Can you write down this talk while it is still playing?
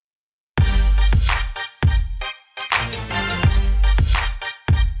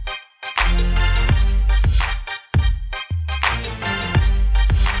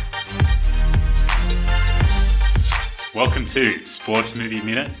Welcome to Sports Movie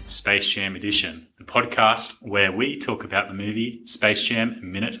Minute Space Jam Edition, the podcast where we talk about the movie Space Jam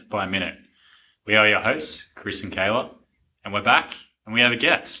minute by minute. We are your hosts, Chris and Kayla, and we're back and we have a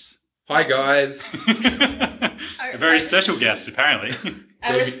guest. Hi guys. A very special guest, apparently.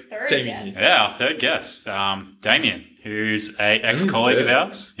 Our third guest. Yeah, our third guest, Damien, who's a ex-colleague of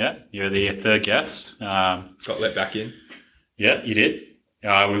ours. Yeah, you're the third guest. Got let back in. Yeah, you did.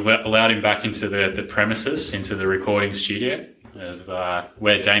 We've allowed him back into the premises, into the recording studio of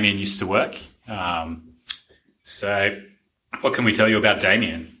where Damien used to work. So what can we tell you about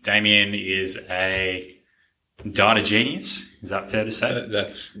Damien? Damien is a data genius. Is that fair to say?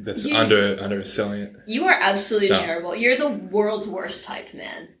 That's underselling it. You are absolutely terrible. You're the world's worst type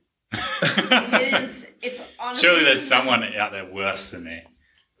man. It's honestly... Surely there's someone out there worse than me.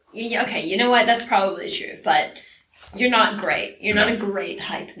 Yeah, okay, you know what? That's probably true, but... You're not great. You're not a great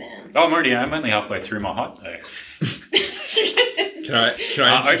hype man. Oh, I'm only halfway through my hot though. Can I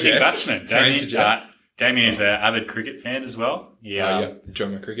interject? Opening batsman. Damien is an avid cricket fan as well. Yeah, enjoy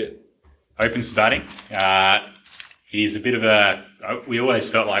my cricket. Opens batting. He's a bit of a... We always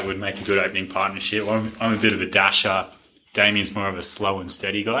felt like we'd make a good opening partnership. I'm a bit of a dasher. Damien's more of a slow and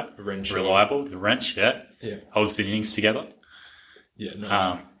steady guy. Reliable. The wrench, yeah. Holds the innings together.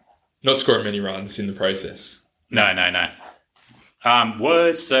 Yeah, not scoring many runs in the process. No.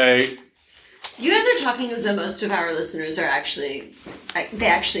 So... You guys are talking as though most of our listeners are actually... they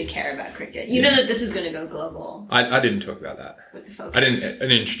actually care about cricket. You know that this is going to go global. I didn't talk about that. With the focus. I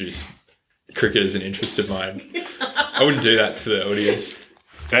didn't introduce cricket as an interest of mine. I wouldn't do that to the audience.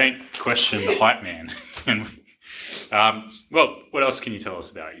 Don't question the hype man. Well, what else can you tell us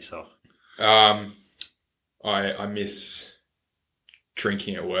about yourself? I miss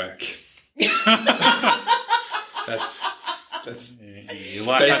drinking at work. That's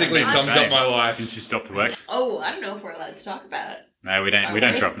basically sums up my life since you stopped work. Oh, I don't know if we're allowed to talk about it. No, we don't. We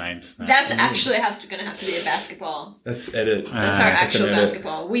don't drop names. No. That's actually going to have to be a basketball. Let's edit. That's our actual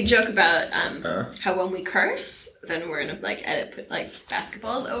basketball. We joke about how when we curse, then we're gonna put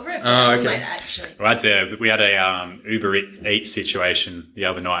basketballs over it. Oh, okay. We might actually. We had a Uber Eats situation the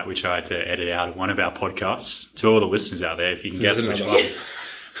other night, which I had to edit out of one of our podcasts. To all the listeners out there, if you can guess which one.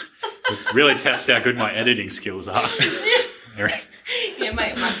 Really test how good my editing skills are.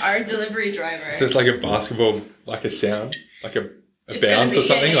 Our delivery driver. So it's like a basketball, like a sound, like a bounce or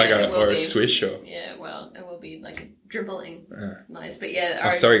something, or a swish, or it will be like a dribbling noise. But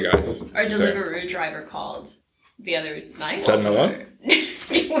sorry guys. Our Deliveroo driver called the other night. Is that an alarm?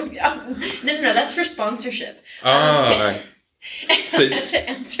 No, that's for sponsorship. Oh. So I had to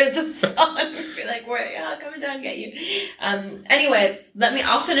answer the phone and be like, "We're coming down and get you." Anyway,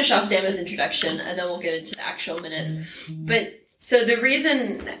 I'll finish off Dama's introduction and then we'll get into the actual minutes. But so the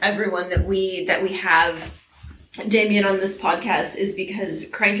reason, everyone, that we have Damien on this podcast is because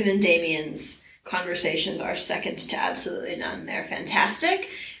Crankin and Damien's conversations are second to absolutely none. They're fantastic.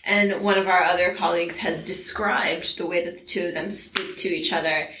 And one of our other colleagues has described the way that the two of them speak to each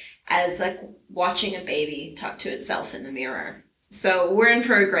other as like watching a baby talk to itself in the mirror. So we're in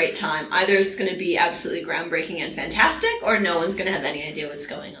for a great time. Either it's going to be absolutely groundbreaking and fantastic, or no one's going to have any idea what's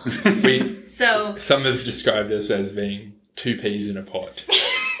going on. Some have described us as being two peas in a pot.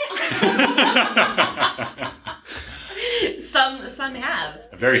 Some have.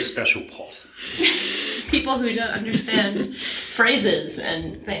 A very special pot. People who don't understand phrases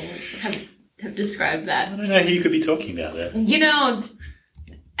and things have described that. I don't know who you could be talking about there.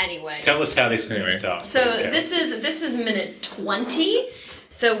 Anyway. Tell us how this minute starts. So this is minute 20.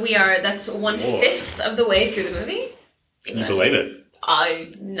 So that's 1/5 of the way through the movie. Can you believe it?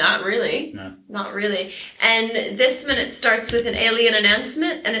 Not really. No. Not really. And this minute starts with an alien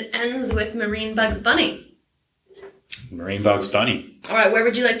announcement and it ends with Marine Bugs Bunny. Marine Bugs Bunny. All right, where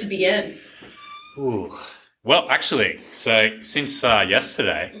would you like to begin? Ooh. Well, actually, so since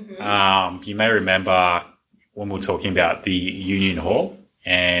yesterday, you may remember when we were talking about the Union Hall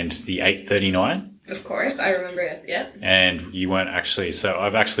and the 839. Of course, I remember it, yep. And you weren't actually, so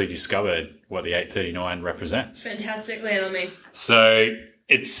I've actually discovered what the 839 represents. Fantastic, lay it on me. So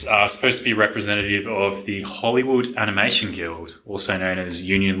it's supposed to be representative of the Hollywood Animation Guild, also known as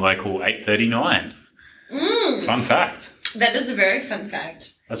Union Local 839. Fun fact. That is a very fun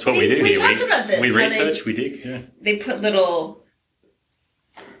fact. That's what we do. We talked about this. We research, we dig, yeah. They put little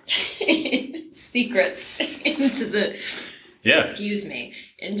secrets into the... Yeah. Excuse me.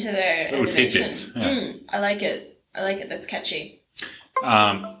 Into their little animation. tidbits. Yeah. I like it. That's catchy.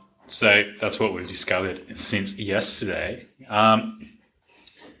 So that's what we've discovered since yesterday. I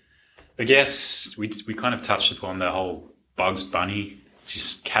guess we kind of touched upon the whole Bugs Bunny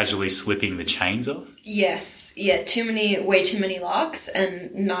just casually slipping the chains off. Yes. Yeah, way too many locks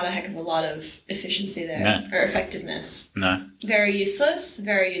and not a heck of a lot of efficiency there. No. Or effectiveness. No. Very useless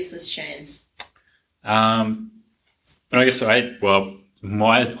chains. But I guess I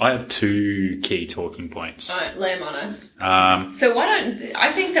have two key talking points. All right, lay them on us. Um, So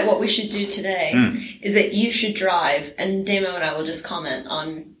I think that what we should do today is that you should drive and Damo and I will just comment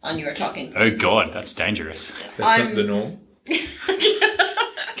on your talking oh points. God, that's dangerous. That's not the norm.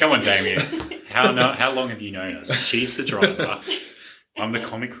 Come on, Damien. How long have you known us? She's the driver. I'm the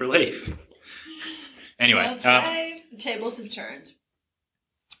comic relief. Anyway. Well, today, the tables have turned.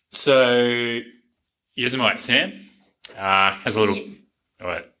 So, Yosemite Sam has a little...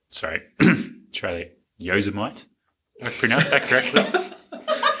 Oh, sorry. Try that. Yosemite? Did I pronounce that correctly?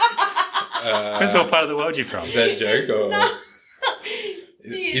 Depends what part of the world you're from. Is that a joke or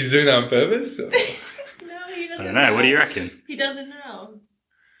he's doing that on purpose? Or? No, he doesn't I don't know. What do you reckon? He doesn't know.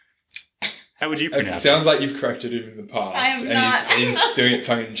 How would you It pronounce sounds like you've corrected him in the past. I am and not. he's doing it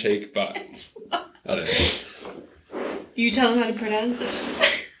tongue in cheek, but I don't know. You tell him how to pronounce it.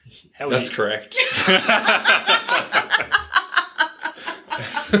 How would That's you- correct.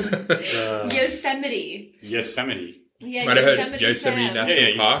 Yosemite. Yosemite. Yeah, Might have heard Yosemite Sam. National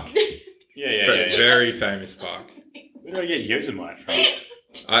Yeah. Park. Yeah. Very famous park. Where do I get Yosemite from?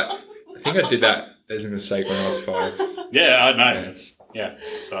 I think I did that as a mistake when I was 5. Yeah, I know.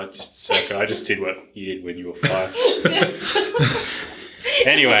 So I just did what you did when you were 5.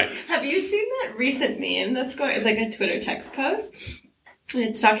 Anyway. Have you seen that recent meme that's going? It's like a Twitter text post. And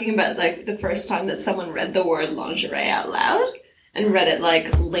it's talking about like the first time that someone read the word lingerie out loud and read it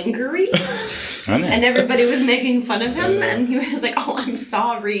like lingerie. I know. And everybody was making fun of him, and he was like, "Oh, I'm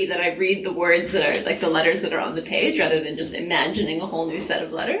sorry that I read the words that are like the letters that are on the page, rather than just imagining a whole new set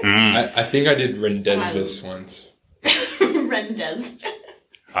of letters." I think I did Rendezvous once. Rendez.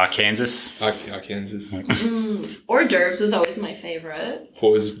 Arkansas. Arkansas. Hors d'oeuvres was always my favorite.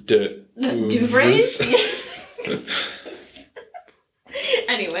 Pause de... Duvrays?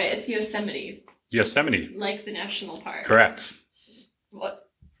 Anyway, it's Yosemite, Yosemite. like the national park. Correct. What?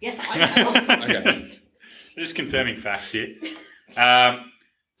 Yes, I know. Okay. Just confirming facts here.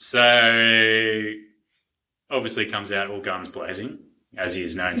 So, obviously comes out all guns blazing, as he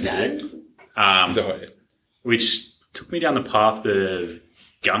is known to do. Does. Which took me down the path of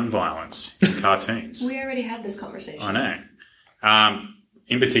gun violence in cartoons. We already had this conversation. I know.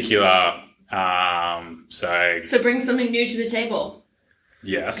 In particular, So bring something new to the table.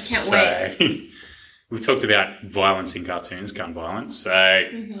 yes. I can't wait. We've talked about violence in cartoons, gun violence. So,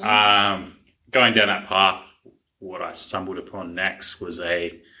 going down that path, what I stumbled upon next was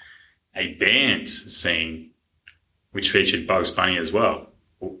a band scene which featured Bugs Bunny as well,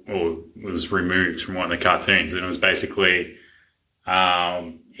 or was removed from one of the cartoons. And it was basically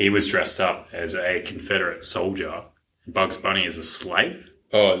he was dressed up as a Confederate soldier, and Bugs Bunny as a slave.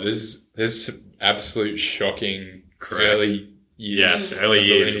 Oh, there's some absolute shocking Correct. early years. Yes, early of the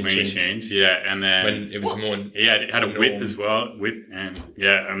years Looney Tunes. Yeah, and then When it was more... he had a whip norm. as well,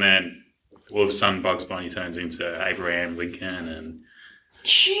 and then all of a sudden Bugs Bunny turns into Abraham Lincoln, and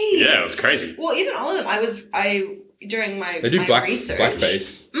Jeez. yeah, it was crazy. Well, even all of them, during my They do my research.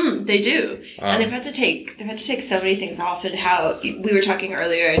 blackface. They do, and they've had to take so many things off. And how we were talking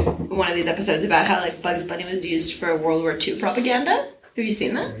earlier in one of these episodes about how like Bugs Bunny was used for World War II propaganda. Have you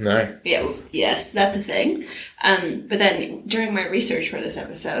seen that? No. Yeah. Yes, that's a thing. But then during my research for this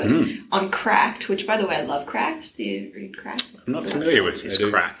episode on Cracked, which by the way I love Cracked. Do you read Cracked? I'm not familiar with this. I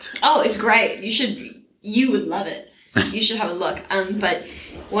do. Cracked. Oh, it's great. You would love it. You should have a look. But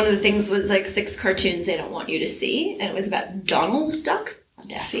one of the things was like 6 cartoons they don't want you to see, and it was about Donald Duck, not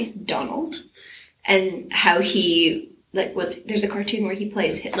Daffy, Donald, and how he there's a cartoon where he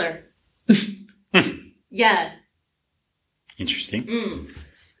plays Hitler. Yeah. Interesting.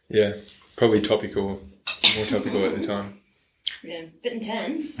 Yeah. Probably more topical at the time. Yeah. Bit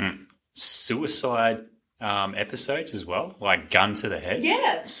intense. Suicide episodes as well, like gun to the head.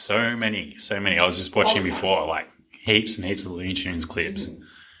 Yeah. So many. I was just watching All the time. before, like heaps and heaps of Looney Tunes clips.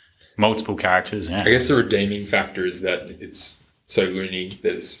 Multiple characters. Yeah. I guess the redeeming factor is that it's so loony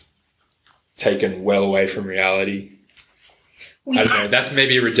that it's taken well away from reality. I don't know. That's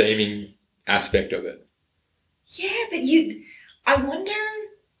maybe a redeeming aspect of it. Yeah, but I wonder.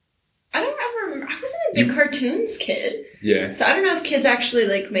 I don't ever remember. I wasn't a big cartoons kid, Yeah. so I don't know if kids actually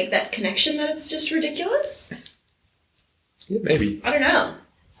like make that connection that it's just ridiculous. Yeah, maybe. I don't know,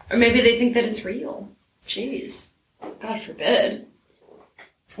 or maybe they think that it's real. Jeez, God forbid.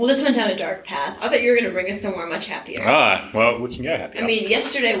 Well, this went down a dark path. I thought you were going to bring us somewhere much happier. Well, we can go happy. I mean,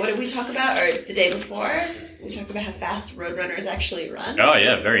 yesterday, what did we talk about? Or the day before? we talked about how fast roadrunners actually run. Oh,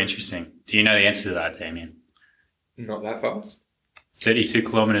 yeah, very interesting. Do you know the answer to that, Damien? Not that fast. 32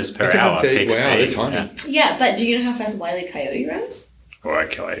 kilometers per Look at hour. them, Peak wow, speed. they're tiny. Yeah. Yeah, but do you know how fast Wile E. Coyote runs? Or a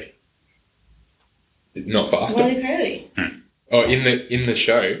coyote. Not faster. Wile E. Coyote. Oh, in the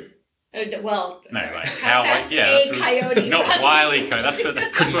show. Well, No, sorry. like, how fast yeah, a that's coyote not runs. Wile E. Coyote.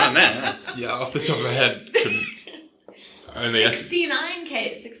 That's what I meant. Yeah, off the top of my head. Only 69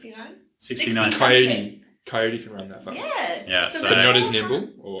 69? 69. Coyote can run that fast. Yeah. Yeah, so- But not as the whole nimble?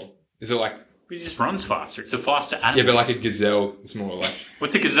 time- Or is it like... He just runs faster. It's a faster animal. Yeah, but like a gazelle, it's more like...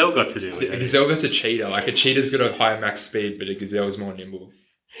 What's a gazelle got to do with A it? gazelle versus a cheetah. Like a cheetah's got a higher max speed, but a gazelle is more nimble.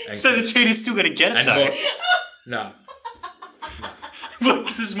 And- So the cheetah's still going to get it, and though. more... Nah. Look,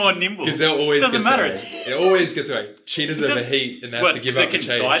 this is more nimble. Gazelle always Doesn't gets matter. away. It always gets away. Cheetahs It does- overheat and they have What, to give so up they the can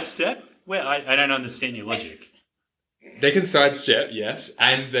chase. sidestep? Well, I don't understand your logic. They can sidestep, yes,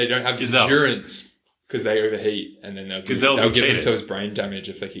 and they don't have Gazelles. endurance because they overheat, and then Gazelles they'll or give cheetahs? themselves brain damage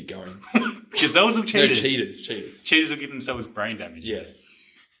if they keep going. Gazelles or No, cheetahs? cheetahs. Cheetahs will give themselves brain damage. Yes.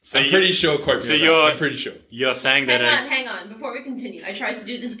 So I'm pretty sure, quote so me on you're- that. I'm pretty sure. You're saying that Hang on. Before we continue, I tried to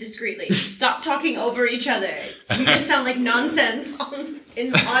do this discreetly. Stop talking over each other. You just sound like nonsense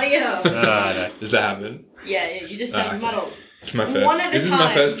in the audio. no. Does that happen? Yeah, you just sound Okay. muddled. It's my One first. at a This is my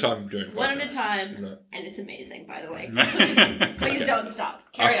time. first time doing One at a podcasts. time. No. And it's amazing, by the way. Please don't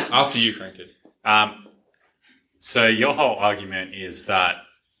stop. Carry on. After you crank it. So your whole argument is that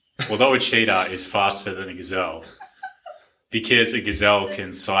although a cheetah is faster than a gazelle, because a gazelle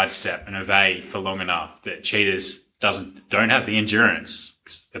can sidestep and evade for long enough that cheetahs don't have the endurance.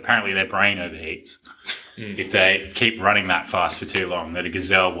 Apparently their brain overheats. If they keep running that fast for too long, that a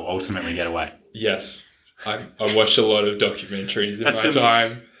gazelle will ultimately get away. Yes. I watched a lot of documentaries in That's my a-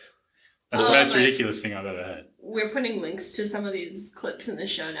 time. That's the Oh most my- ridiculous thing I've ever heard. We're putting links to some of these clips in the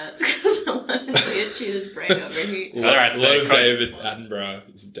show notes because I want to see a cheetah's brain overheat. All right, a so lot of Craig- David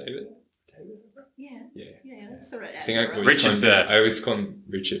Attenborough. Is it David? Yeah. Yeah. Yeah, that's the right I think I answer. always call him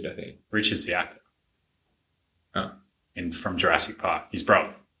Richard, I think. Richard's the actor. Oh. From Jurassic Park. His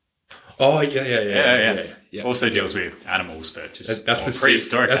brother. Oh, yeah. Also deals with animals, but just That's the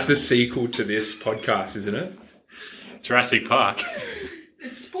prehistoric That's the animals. sequel to this podcast, isn't it? Jurassic Park.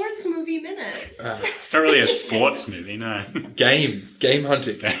 It's Sports Movie Minute. It's not really a sports movie, no. Game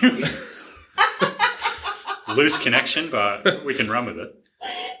hunting. Loose connection, but we can run with it.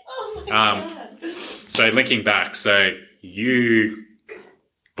 Oh my god. So linking back, so you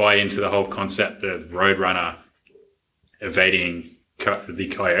buy into the whole concept of Roadrunner evading the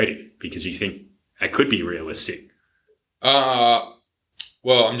coyote because you think it could be realistic. Well,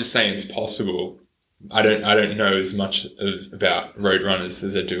 I'm just saying it's possible. I don't know as much about roadrunners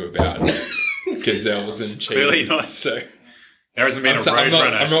as I do about gazelles and cheetahs. Clearly not. So There hasn't been a I'm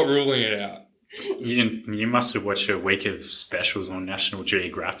Roadrunner. not ruling it out. You must have watched a week of specials on National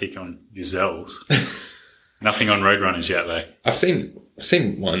Geographic on gazelles. Nothing on Roadrunners yet, though. I've seen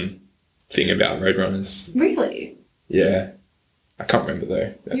one thing about roadrunners. Really? Yeah. I can't remember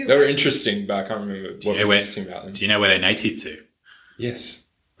though. You They were read- interesting, but I can't remember what was interesting about them. Do you know where they're native to? Yes.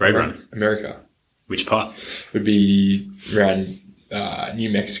 Roadrunners. America. Which part? Would be around New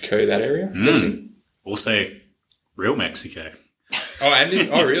Mexico, that area. I'm guessing. Also, real Mexico.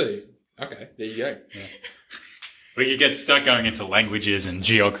 Oh, really? Okay, there you go. We could get stuck going into languages and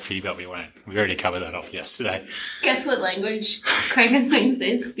geography, but we won't. We already covered that off yesterday. Guess what language Craig thinks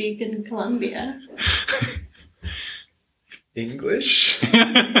they speak in Colombia? English?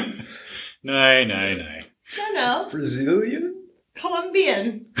 No. No. Brazilian?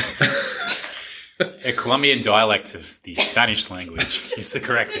 Colombian. A Colombian dialect of the Spanish language is the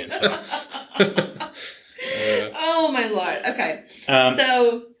correct answer. Oh my lord. Okay. Um,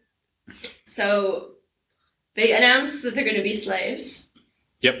 So they announce that they're going to be slaves.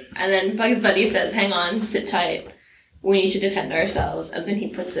 Yep. And then Bugs Bunny says, hang on, sit tight. We need to defend ourselves. And then he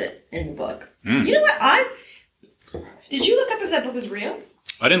puts it in the book. You know what? Did you look up if that book was real?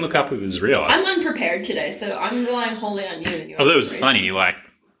 I didn't look up if it was real. I'm unprepared today, so I'm relying wholly on you and your Although it was inspiration. funny,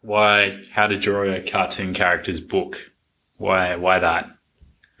 like, how to draw a cartoon character's book. Why that?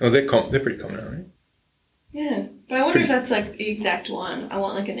 Oh, they're pretty common, aren't they? Yeah. But I wonder if that's like the exact one. I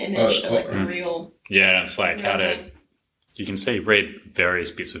want like an image of like a real... Yeah, it's like how to... thing. You can see, read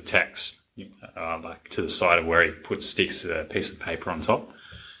various bits of text, like to the side of where he sticks a piece of paper on top.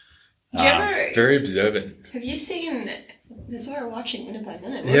 Do you ever... Very observant. Have you seen... That's why we're watching Minute by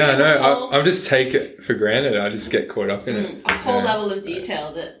Minute. Yeah, We're a no, whole- I just take it for granted. I just get caught up in it. a whole Yeah. level of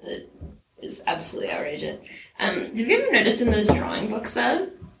detail that is absolutely outrageous. Have you ever noticed in those drawing books though?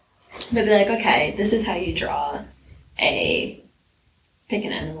 They'll be like, okay, this is how you draw pick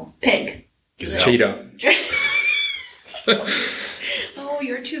an animal. Pig. Gazelle. Cheetah. Oh,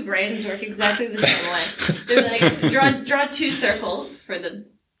 your two brains work exactly the same way. They're like, draw 2 circles for the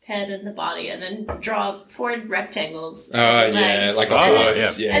head and the body, and then draw 4 rectangles. Oh, yeah, like a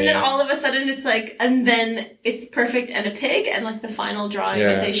horse. Yeah, and then all of a sudden it's like, and then it's perfect and a pig, and like the final drawing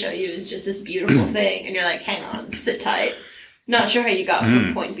that they show you is just this beautiful thing, and you're like, hang on, sit tight. Not sure how you got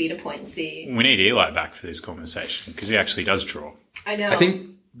from point B to point C. We need Eli back for this conversation because he actually does draw. I know. I think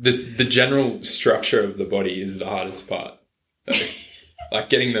the general structure of the body is the hardest part. Like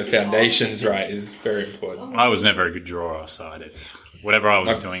getting the foundations right is very important. I was never a good drawer, so whatever I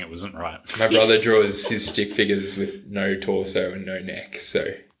was doing, it wasn't right. My brother draws his stick figures with no torso and no neck, so...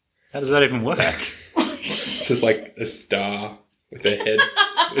 How does that even work? It's just like a star with a head.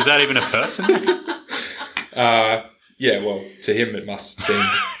 Is that even a person? Yeah, well, to him it must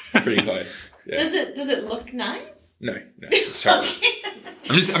seem pretty close. Yeah. Does it look nice? No, it's terrible.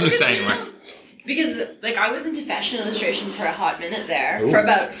 I'm just saying, like... Because, like, I was into fashion illustration for a hot minute there, Ooh. for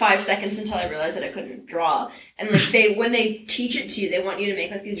about 5 seconds until I realized that I couldn't draw. And, like, when they teach it to you, they want you to make,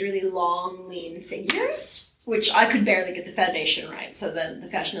 like, these really long, lean figures, which I could barely get the foundation right. So then the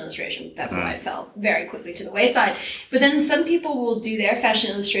fashion illustration, that's why it fell very quickly to the wayside. But then some people will do their fashion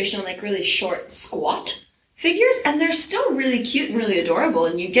illustration on, like, really short, squat figures, and they're still really cute and really adorable,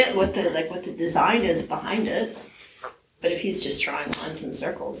 and you get what the design is behind it. But if he's just drawing lines and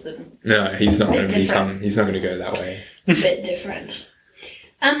circles, then No, he's not going to go that way. a bit different.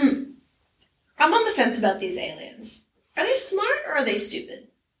 I'm on the fence about these aliens. Are they smart or are they stupid?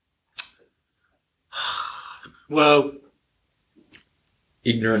 Well,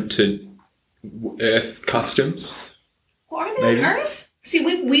 Ignorant to Earth customs. Well, are they Maybe. on Earth? See,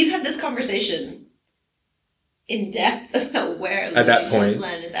 we've had this conversation in depth about where At that Looney Tunes point.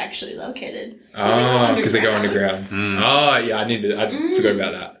 Land is actually located. Oh, because they go underground. Oh, yeah, I forgot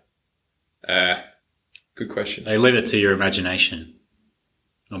about that. Good question. they leave it to your imagination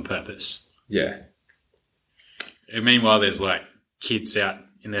on purpose. Yeah. And meanwhile, there's like kids out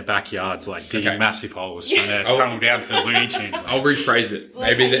in their backyards, like digging massive holes, trying to tunnel down to the Looney Tunes. I'll rephrase it.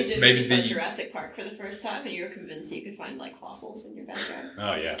 Like maybe how that. you did Maybe when you saw the. Jurassic Park for the first time, and you were convinced you could find like fossils in your backyard.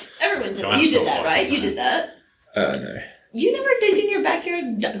 Oh yeah, Everyone did. Dinosaur You did that, fossils, right? You right? did that. No. You never digged in your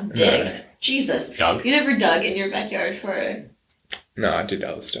backyard? Digged? Jesus. Dug? You never dug in your backyard for... No, I did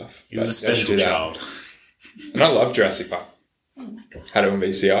other stuff. he was a but I didn't special do that. child. And I love Jurassic Park. Oh my God. Had it on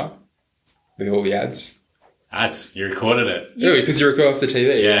VCR with all the ads. You recorded it. Yeah, because you record off the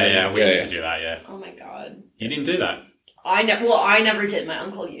TV. Yeah, we used to do that. Yeah, Oh my God. you didn't do that. I never did. My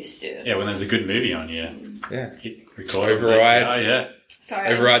uncle used to. Yeah, when there's a good movie on, yeah, Yeah. record Override. Oh yeah. Sorry.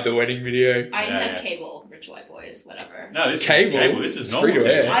 Override the wedding video. I didn't have Yeah. cable. Rich white boys, whatever. No, this Cable? is cable. This is It's normal. free to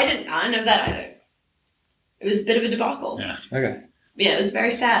TV. air. I didn't have that either. It was a bit of a debacle. Yeah. Okay. Yeah, it was very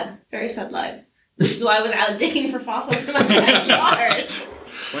sad. Very sad life. Which is why I was out digging for fossils in my backyard.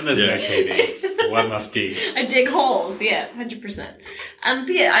 When there's no TV, one must dig. I dig holes, yeah, 100%. But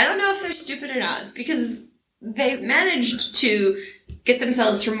yeah, I don't know if they're stupid or not, because they managed to get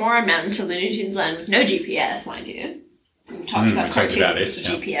themselves from Moron Mountain to Looney Tunes Land with no GPS, mind you. We talked about cartoon this,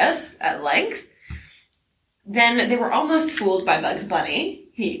 yeah. GPS at length. Then they were almost fooled by Bugs Bunny.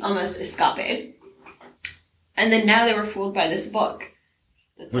 He almost escaped. And then now they were fooled by this book.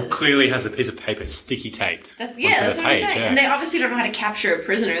 It clearly has a piece of paper sticky taped. That's onto what the I'm page, saying. yeah. And they obviously don't know how to capture a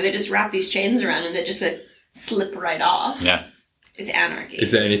prisoner. They just wrap these chains around and they just like, slip right off. Yeah. It's anarchy.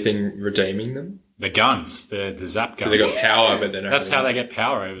 Is there anything redeeming them? The guns, the zap guns. So they got power, but they don't. That's have how they get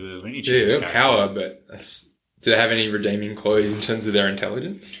power over the Looney Yeah, Tunes. they got power, but do they have any redeeming qualities in terms of their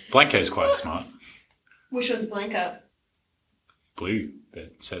intelligence? Blanco's quite smart. Which one's Blanco? Blue, but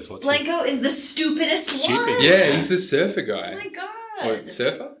it says let's see. Blanco is the stupidest Stupid. one. Yeah, he's the surfer Oh guy. my god. Or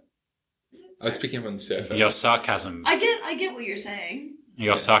surfer? Is it I was picking up on the surfer. Your sarcasm. I get what you're saying.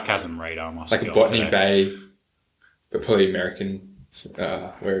 Your sarcasm radar must Like be a off Botany today. Bay, but probably American,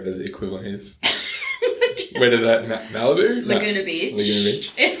 wherever the equivalent is. Where did that Malibu? No. Laguna Beach. Laguna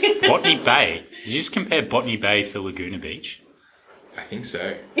Beach. Botany Bay. Did you just compare Botany Bay to Laguna Beach? I think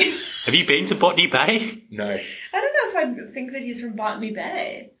so. Have you been to Botany Bay? I No. don't know if I think that he's from Botany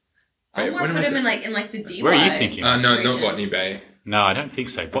Bay. Wait, I'll more when put was him it? in like the DY. Where are you thinking? No, not regions. Botany Bay. No, I don't think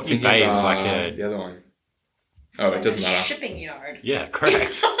so. Botany Thinking Bay of, is like the a... other one. It's Oh, like it doesn't a matter. shipping yard. Yeah,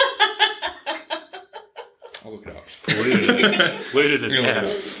 correct. I'll look it up. Polluted as Yeah.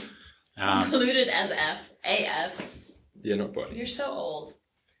 F. Polluted as F. AF. Yeah, not Botany. You're so old.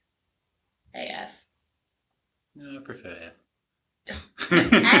 AF. No, I prefer F.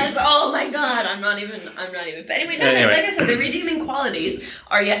 Oh my god, I'm not even. But anyway, no, Anyway. like I said, the redeeming qualities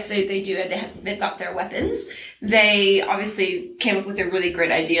are yes, they do. They've got their weapons. They obviously came up with a really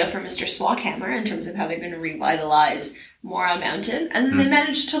great idea for Mr. Swackhammer in terms of how they're going to revitalize Moron Mountain, and then they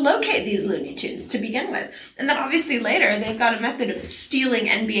managed to locate these Looney Tunes to begin with, and then obviously later they've got a method of stealing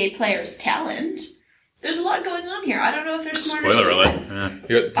NBA players' talent. There's a lot going on here. I don't know if there's smarter Spoiler shit. alert.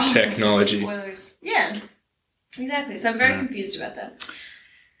 Yeah. You got the technology. Spoilers. Yeah, exactly. So I'm very confused about that.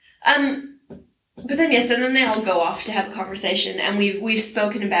 But then yes, and then they all go off to have a conversation, and we've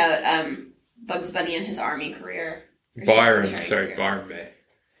spoken about Bugs Bunny and his army career. Or his Byron, military sorry, career. Byron Bay.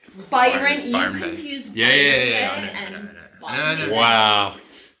 Byron, Byron you Bay. confused Yeah, Byron yeah, Bay yeah, I know, and I know. Byron Bay. Wow.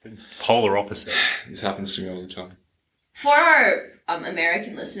 Polar opposites. This happens to me all the time. For our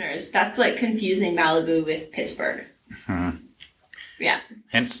American listeners, that's like confusing Malibu with Pittsburgh. Yeah.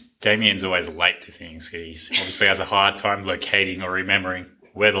 Hence, Damien's always late to things. He obviously has a hard time locating or remembering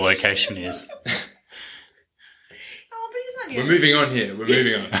where the location is. Oh, but he's not We're here. moving on here. We're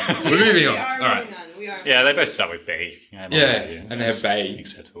moving on. We're moving on. We are All right. moving on. We are. Yeah, they both start with B. Yeah, and they have Bay.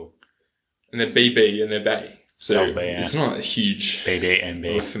 Acceptable. And they're BB and they're Bay. So Oh, Bay, yeah. it's not a huge... BB and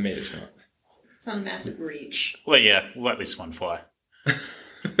B. Well, for me, it's not. It's not a massive reach. Well, yeah, we'll let this one fly.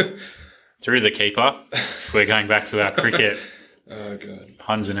 Through the keeper, we're going back to our cricket Oh, God.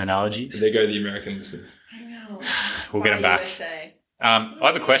 puns and analogies. There go the American listeners. I know. We'll get them back. USA. I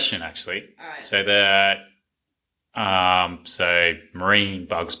have a question, actually. All right. So so Marine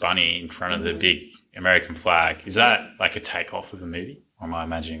Bugs Bunny in front of the big American flag, is that like a takeoff of a movie? Or am I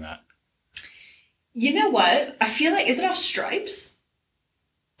imagining that? You know what? I feel like, is it off Stripes?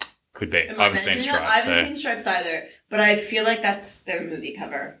 Could be. Am I haven't seen imagining that? Stripes. I haven't seen Stripes either, but I feel like that's their movie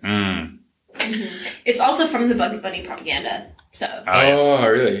cover. It's also from the Bugs Bunny propaganda. So, Oh,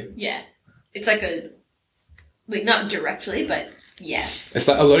 really? yeah. It's like like not directly, but yes. It's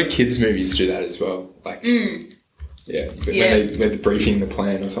like a lot of kids' movies do that as well. Like, yeah, but Yeah. when they're briefing the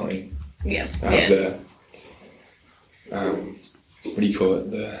plan or something, Yeah. they have what do you call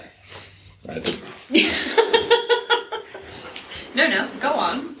it? No, go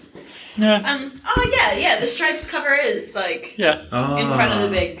on. Yeah. Yeah, the Stripes cover is like Yeah. in front of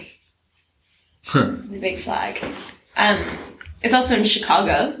the big flag. It's also in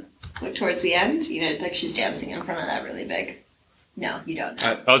Chicago, like towards the end. You know, like she's dancing in front of that really big. No, you don't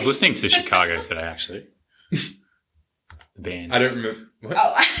know. I was listening to Chicago today, actually. The band. I don't remember. What?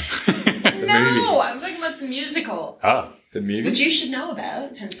 Oh, movie. no! I'm talking about the musical, Oh. The movie? which you should know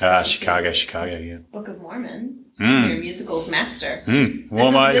about. Hence Chicago, yeah. Book of Mormon. Your musicals master.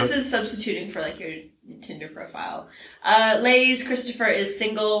 Well, This is substituting for like your Tinder profile. Ladies, Christopher is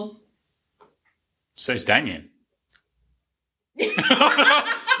single. So is Damien. We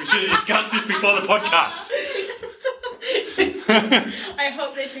should have discussed this before the podcast. I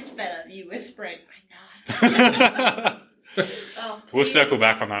hope they picked that up. You whispering, I'm not. Oh, We'll please- circle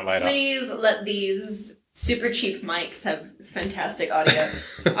back on that later. Please let these super cheap mics have fantastic audio.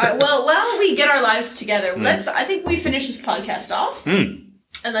 All right. Well, while we get our lives together, I think we finish this podcast off.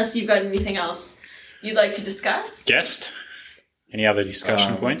 Unless you've got anything else you'd like to discuss. Guest? Any other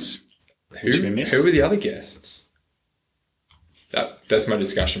discussion points? Which we missed? Who were the other guests? That's my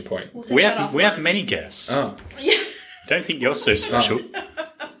discussion point. We'll take We that have offline. many guests. Oh, Yeah. Don't think you're so special.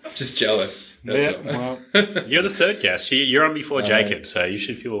 just jealous. That's all. Well, you're the third guest. You're on before Jacob, so you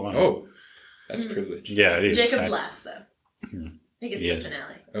should feel honored. Oh, that's a privilege. Yeah, it is. Jacob's So- last, though. I think it's Yes. the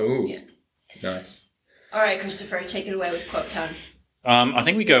finale. Oh, Yeah. nice. All right, Christopher, take it away with quote time. I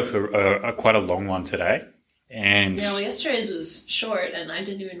think we go for quite a long one today. And You know, yesterday's was short, and I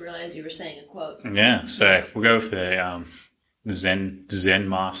didn't even realize you were saying a quote. yeah, so we'll go for the Zen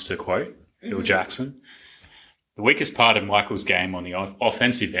master quote, Bill Jackson. The weakest part of Michael's game on the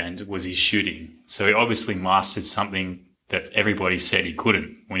offensive end was his shooting. So he obviously mastered something that everybody said he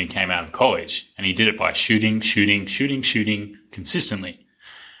couldn't when he came out of college. And he did it by shooting consistently.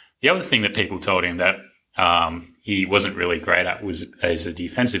 The other thing that people told him that he wasn't really great at was as a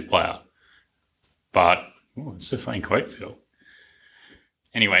defensive player. But, it's a funny quote, Phil.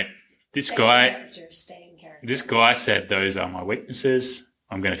 Anyway, this guy said, those are my weaknesses.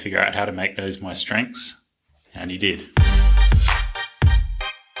 I'm going to figure out how to make those my strengths. And he did.